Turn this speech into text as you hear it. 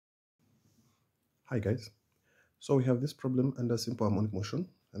Hi guys, so we have this problem under simple harmonic motion,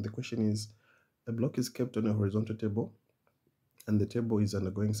 and the question is a block is kept on a horizontal table and the table is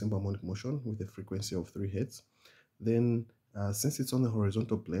undergoing simple harmonic motion with a frequency of 3 Hz. Then since it's on the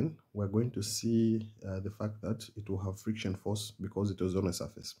horizontal plane, we're going to see the fact that it will have friction force because it was on a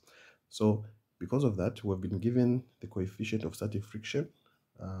surface. So because of that, we've been given the coefficient of static friction,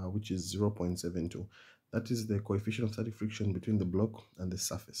 which is 0.72. That is the coefficient of static friction between the block and the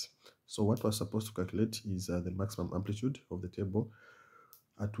surface. So what we're supposed to calculate is the maximum amplitude of the table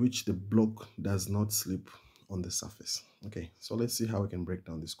at which the block does not slip on the surface. Okay, so let's see how we can break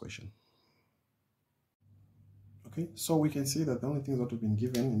down this question. Okay, so we can see that the only thing that we've been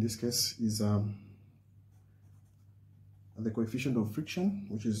given in this case is the coefficient of friction,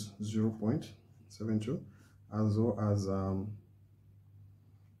 which is 0.72, as well as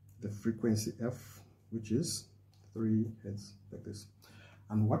the frequency f, which is 3 Hz, like this.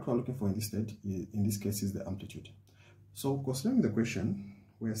 And what we're looking for in this case is the amplitude. So considering the question,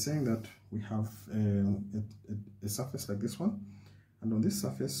 we are saying that we have a surface like this one, and on this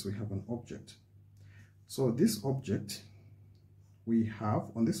surface we have an object. So this object,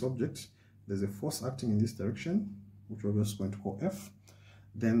 there's a force acting in this direction, which we're just going to call F.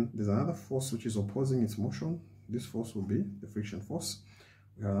 Then there's another force which is opposing its motion. This force will be the friction force.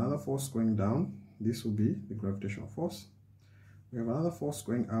 We have another force going down. This will be the gravitational force. We have another force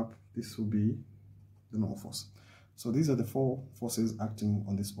going up. This will be the normal force. So these are the 4 forces acting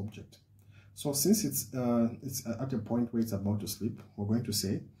on this object. So since it's at a point where it's about to slip, we're going to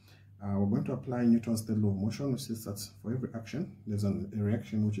say, we're going to apply Newton's third law of motion, which says that for every action, there's a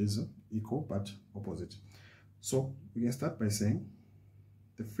reaction which is equal but opposite. So we can start by saying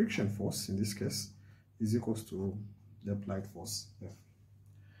the friction force in this case is equals to the applied force F.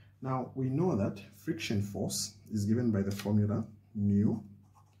 Now we know that friction force is given by the formula mu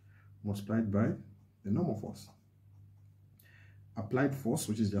multiplied by the normal force. Applied force,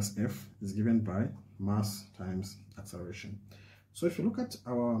 which is just F, is given by mass times acceleration. So if you look at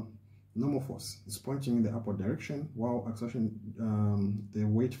our normal force, it's pointing in the upward direction, while acceleration, the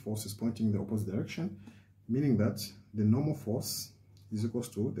weight force is pointing in the opposite direction, meaning that the normal force is equals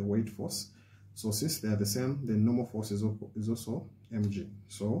to the weight force. So since they are the same, the normal force is also mg.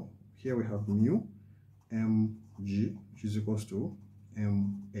 So here we have mu mg, which is equals to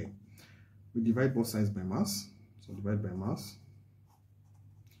ma. We divide both sides by mass, so divide by mass.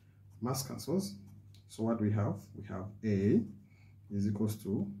 Mass cancels. So what we have A is equals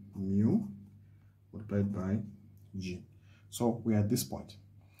to mu multiplied by g. So we are at this point.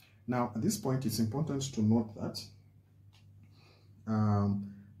 Now at this point, it's important to note that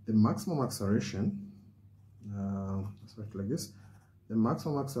the maximum acceleration, let's write like this, the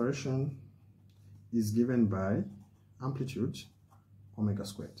maximum acceleration is given by amplitude omega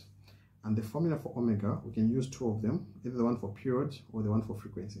squared. And the formula for omega, we can use 2 of them, either the one for period or the one for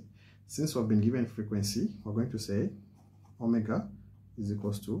frequency. Since we've been given frequency, we're going to say omega is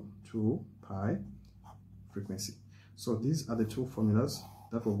equals to 2 pi frequency. So these are the 2 formulas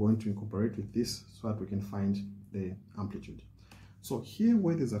that we're going to incorporate with this so that we can find the amplitude. So here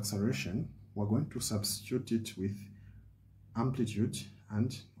where there's acceleration, we're going to substitute it with amplitude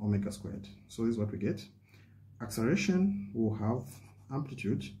and omega squared. So this is what we get. Acceleration will have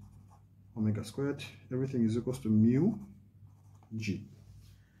amplitude omega squared, everything is equals to mu g.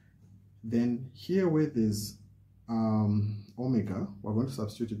 Then here where there's omega, we're going to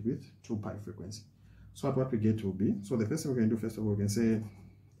substitute it with 2 pi frequency. So what we get will be, so the first thing we can do, first of all, we can say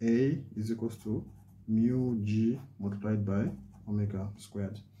A is equals to mu g multiplied by omega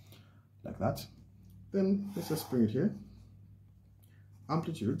squared, like that. Then let's just bring it here.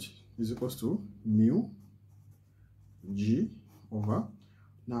 Amplitude is equals to mu g over,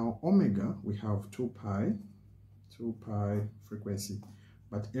 now omega, we have 2 pi frequency,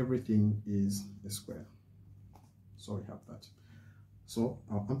 but everything is a square. So we have that. So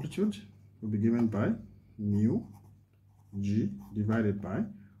our amplitude will be given by mu g divided by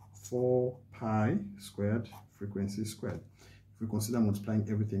 4 pi squared frequency squared. If we consider multiplying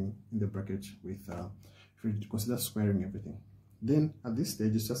everything in the bracket with, if we consider squaring everything, then at this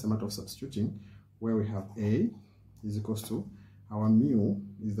stage it's just a matter of substituting, where we have A is equals to, our mu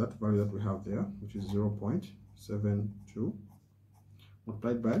is that value that we have there, which is 0.72,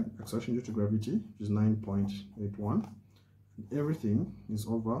 multiplied by acceleration due to gravity, which is 9.81. Everything is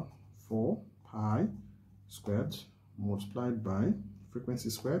over 4 pi squared multiplied by frequency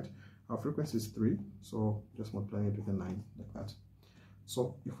squared. Our frequency is 3, so just multiplying it with a 9, like that.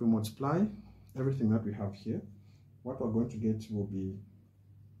 So if we multiply everything that we have here, what we're going to get will be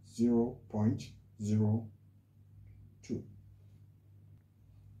 0.02.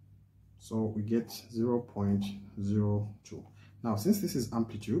 So we get 0.02. Now, since this is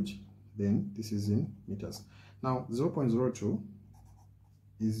amplitude, then this is in meters. Now, 0.02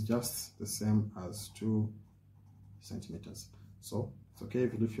 is just the same as 2 centimeters. So it's okay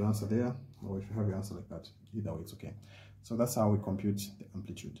if you leave your answer there, or if you have your answer like that. Either way, it's okay. So that's how we compute the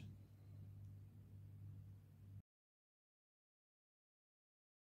amplitude.